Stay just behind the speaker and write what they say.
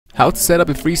how to set up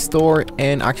a free store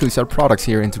and actually sell products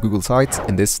here into Google Sites.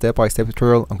 In this step-by-step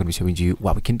tutorial, I'm going to be showing you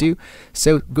what we can do.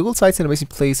 So Google Sites is an amazing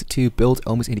place to build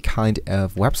almost any kind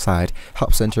of website,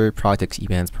 help center, projects,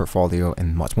 events, portfolio,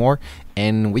 and much more.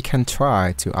 And we can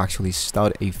try to actually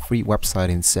start a free website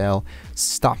and sell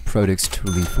stock products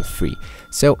totally for free.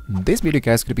 So this video,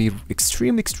 guys, is going to be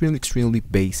extremely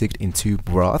basic into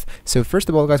broad. So first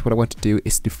of all, guys, what I want to do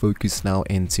is to focus now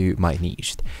into my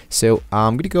niche. So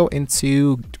I'm going to go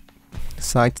into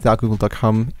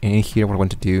site.google.com, and here what I want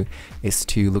to do is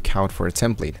to look out for a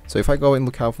template. So if I go and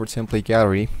look out for template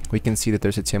gallery, we can see that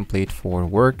there's a template for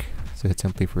work, so a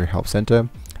template for help center,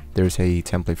 there's a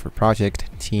template for project,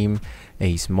 team,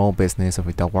 a small business of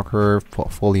a dog walker,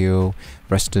 portfolio,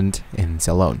 restaurant, and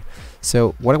salon.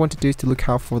 So what I want to do is to look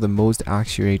out for the most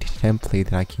accurate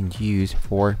template that I can use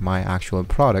for my actual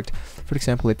product. For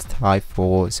example, let's type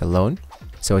for salon.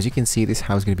 So as you can see, this is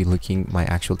how it's going to be looking my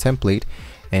actual template,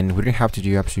 and we don't have to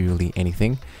do absolutely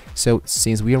anything. So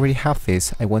since we already have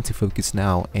this, I want to focus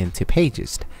now into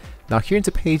pages. Now here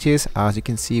into pages, as you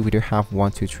can see, we do have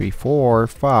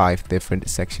 5 different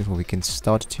sections where we can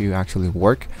start to actually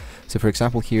work. So for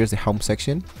example, here's the home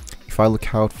section. If I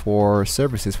look out for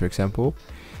services, for example,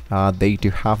 they do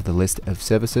have the list of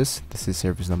services. This is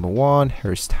service number 1,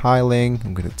 hairstyling.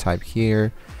 I'm going to type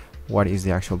here what is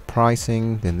the actual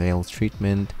pricing, the nails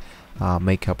treatment,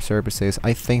 makeup services.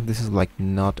 I think this is like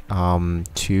not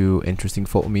too interesting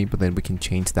for me, but then we can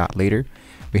change that later.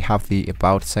 We have the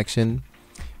about section,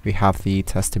 we have the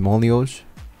testimonials,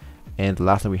 and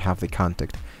lastly we have the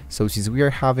contact. So since we are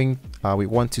having we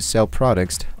want to sell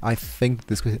products, I think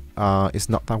this is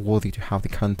not that worthy to have the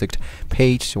contact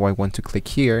page, so I want to click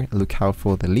here and look out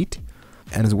for the lead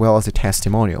and as well as the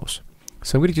testimonials.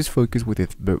 So I'm going to just focus with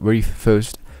the very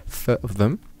first of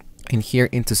them. And here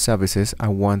into services, I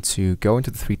want to go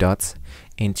into the 3 dots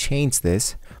and change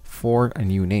this for a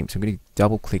new name. So I'm going to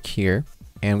double click here,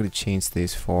 and I'm going to change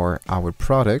this for our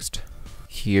product.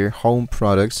 Here, home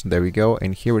products, there we go.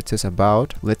 And here it says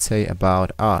about, let's say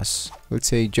about us, let's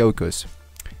say Jokers.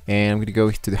 And I'm going to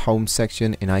go to the home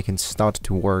section, and I can start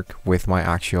to work with my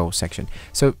actual section.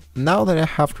 So now that I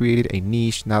have created a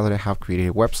niche, now that I have created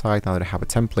a website, now that I have a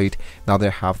template, now that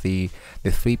I have the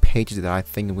 3 pages that I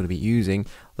think I'm going to be using,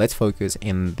 let's focus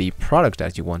in the product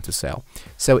that you want to sell.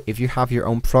 So if you have your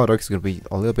own product, it's going to be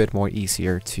a little bit more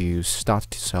easier to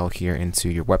start to sell here into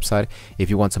your website. If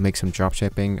you want to make some drop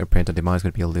shipping or print on demand, it's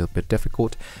going to be a little bit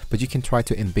difficult, but you can try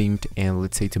to embed and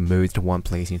let's say to merge one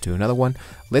place into another one.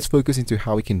 Let's focus into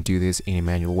how we can do this in a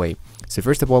manual way. So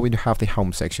first of all, we do have the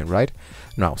home section, right?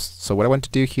 Now, so what I want to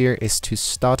do here is to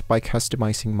start by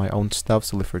customizing my own stuff.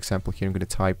 So for example, here I'm going to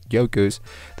type Yogos,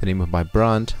 the name of my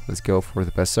brand. Let's go for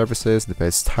the best services, the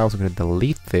best styles. I'm going to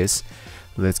delete this.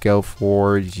 Let's go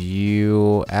for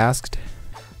you asked.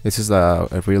 This is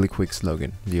a really quick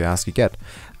slogan. You ask, you get.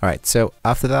 Alright, so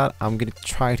after that, I'm going to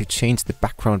try to change the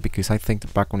background because I think the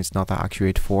background is not that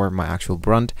accurate for my actual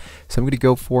brand. So I'm going to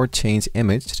go for change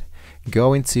image.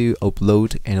 Go into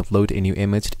upload and upload a new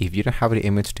image. If you don't have the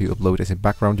image to upload as a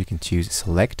background, you can choose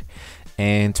select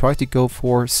and try to go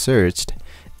for searched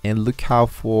and look out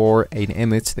for an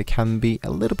image that can be a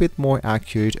little bit more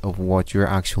accurate of what you're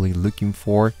actually looking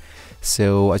for.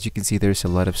 So as you can see, there's a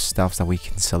lot of stuff that we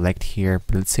can select here,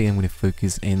 but let's say I'm going to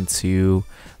focus into,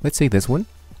 let's say this one,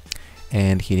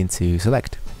 and hit into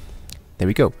select. There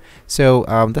we go. So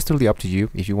that's totally up to you.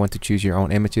 If you want to choose your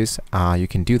own images, you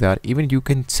can do that. Even you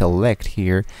can select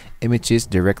here images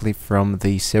directly from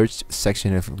the search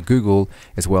section of Google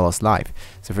as well as live.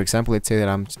 So for example, let's say that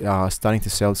I'm starting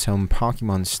to sell some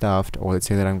Pokemon stuff, or let's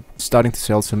say that I'm starting to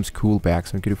sell some school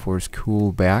bags. I'm going for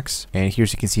school bags, and here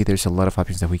as you can see, there's a lot of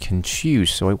options that we can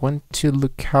choose. So I want to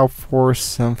look out for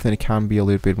something that can be a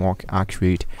little bit more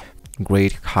accurate,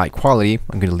 great, high quality.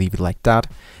 I'm going to leave it like that.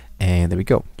 And there we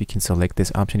go. You can select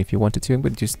this option if you wanted to. I'm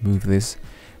going to just move this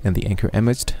in the anchor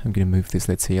image. I'm going to move this,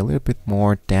 let's say, a little bit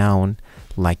more down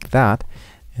like that.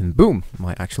 And boom,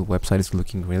 my actual website is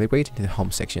looking really great in the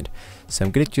home section. So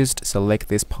I'm going to just select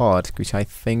this part, which I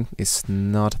think is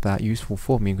not that useful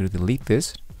for me. I'm going to delete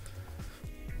this.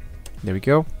 There we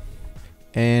go.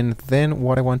 And then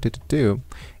what I wanted to do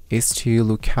is to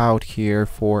look out here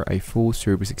for a full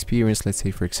service experience. Let's say,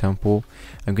 for example,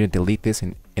 I'm going to delete this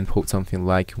and input something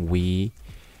like we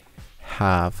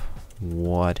have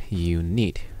what you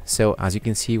need. So as you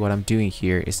can see, what I'm doing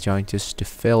here is trying just to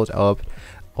fill up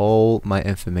all my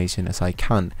information as I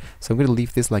can. So I'm going to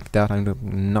leave this like that. I'm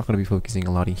not going to be focusing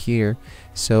a lot in here.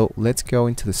 So let's go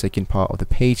into the second part of the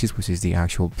pages, which is the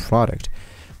actual product.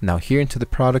 Now here into the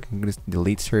product, I'm going to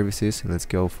delete services. Let's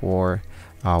go for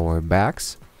our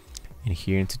bags. And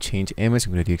here into change image,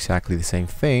 I'm going to do exactly the same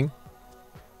thing.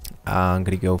 I'm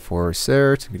going to go for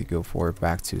search. I'm going to go for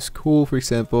back to school, for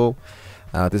example.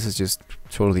 This is just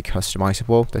totally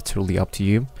customizable. That's totally up to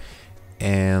you.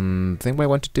 And then what I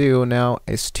want to do now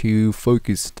is to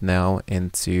focus now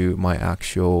into my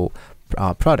actual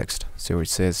products. So it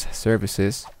says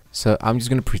services. So I'm just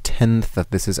going to pretend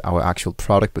that this is our actual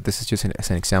product, but this is just as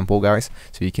an example, guys,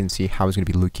 so you can see how it's going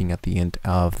to be looking at the end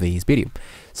of this video.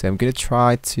 So I'm going to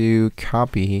try to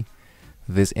copy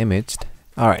this image.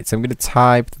 Alright, so I'm going to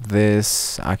type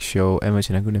this actual image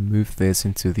and I'm going to move this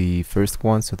into the first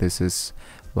one. So this is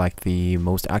like the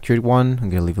most accurate one. I'm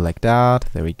going to leave it like that.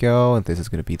 There we go. And this is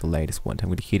going to be the latest one. I'm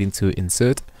going to hit into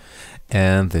insert.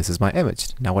 And this is my image.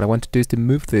 Now what I want to do is to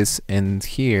move this and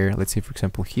here, let's say for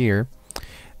example here.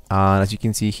 As you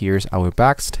can see, here's our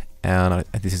backst, and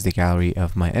this is the gallery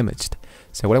of my image.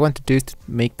 So what I want to do is to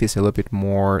make this a little bit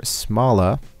more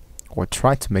smaller, or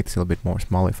try to make this a little bit more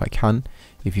smaller if I can.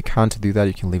 If you can't do that,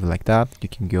 you can leave it like that. You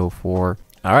can go for...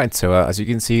 Alright, so as you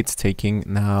can see, it's taking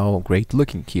now great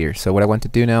looking here. So what I want to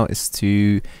do now is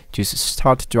to just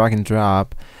start to drag and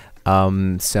drop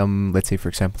some, let's say for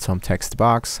example, some text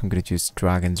box. I'm going to just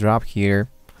drag and drop here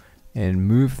and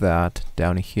move that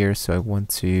down here. So I want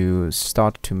to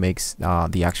start to make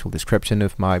the actual description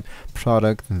of my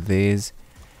product. This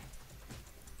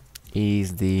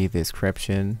is the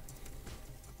description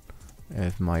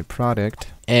of my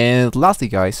product. And lastly,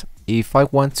 guys, if I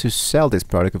want to sell this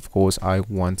product, of course, I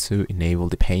want to enable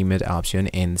the payment option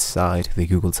inside the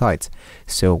Google Sites.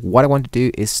 So what I want to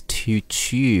do is to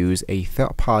choose a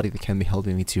third party that can be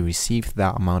helping me to receive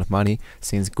that amount of money,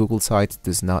 since Google Sites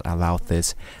does not allow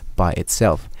this by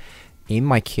itself. In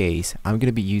my case, I'm going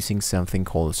to be using something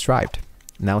called Stripe.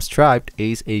 Now Stripe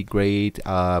is a great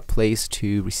place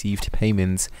to receive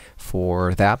payments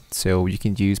for that. So you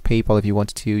can use PayPal if you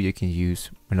want to. You can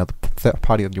use another third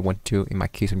party if you want to. In my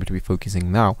case, I'm going to be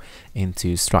focusing now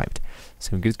into Stripe.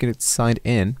 So I'm just going to sign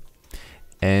in.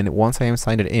 And once I am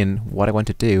signed in, what I want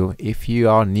to do, if you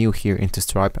are new here into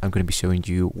Stripe, I'm going to be showing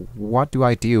you what do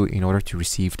I do in order to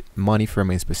receive money from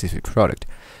a specific product.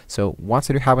 So once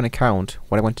I do have an account,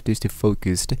 what I want to do is to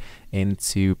focus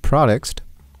into products.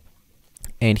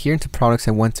 And here into products,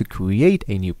 I want to create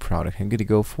a new product. I'm going to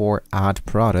go for add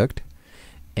product.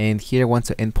 And here I want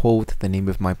to import the name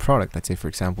of my product. Let's say, for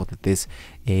example, that this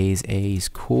is a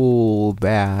school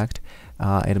bag.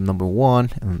 Item number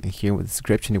 1, and here with the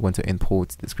description, you want to import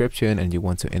the description, and you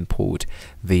want to import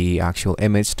the actual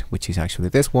image, which is actually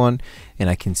this one. And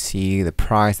I can see the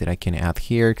price that I can add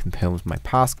here, compare with my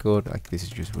passcode. Like, this is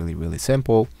just really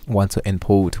simple. Want to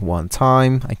import one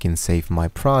time, I can save my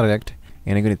product,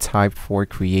 and I'm going to type for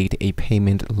create a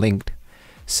payment link.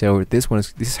 So this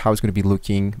is how it's going to be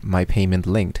looking, my payment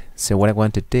linked. So what I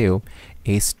want to do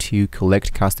is to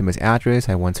collect customer's address.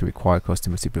 I want to require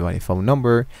customers to provide a phone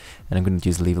number, and I'm going to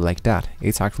just leave it like that.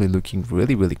 It's actually looking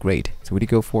really great. So we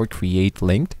go for create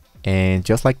linked, and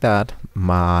just like that,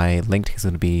 my link is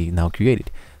going to be now created.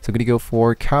 So I'm going to go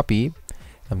for copy.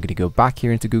 I'm going to go back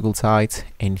here into Google Sites,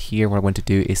 and here what I want to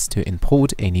do is to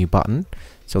import a new button.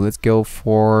 So let's go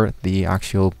for the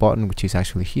actual button, which is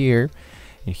actually here.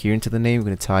 And here into the name, I'm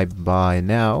going to type buy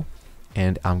now,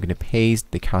 and I'm going to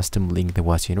paste the custom link that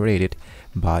was generated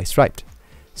by Stripe.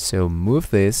 So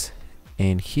move this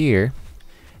in here,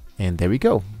 and there we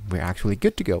go. We're actually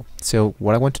good to go. So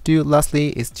what I want to do lastly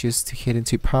is just to hit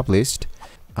into published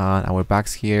on our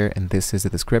backs here, and this is the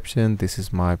description, this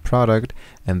is my product,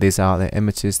 and these are the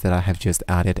images that I have just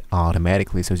added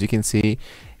automatically. So as you can see,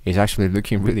 it's actually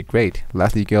looking really great.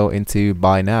 Lastly, go into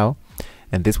buy now,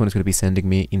 and this one is going to be sending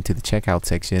me into the checkout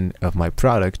section of my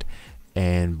product,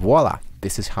 and voila,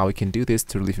 this is how we can do this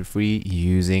totally for free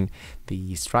using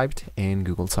the Stripe and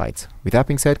Google Sites. With that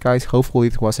being said, guys, hopefully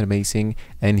it was an amazing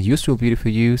and useful video for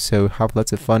you, so have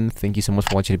lots of fun. Thank you so much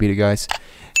for watching the video, guys.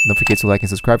 Don't forget to like and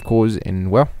subscribe, of course,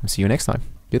 and well, I'll see you next time.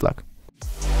 Good luck.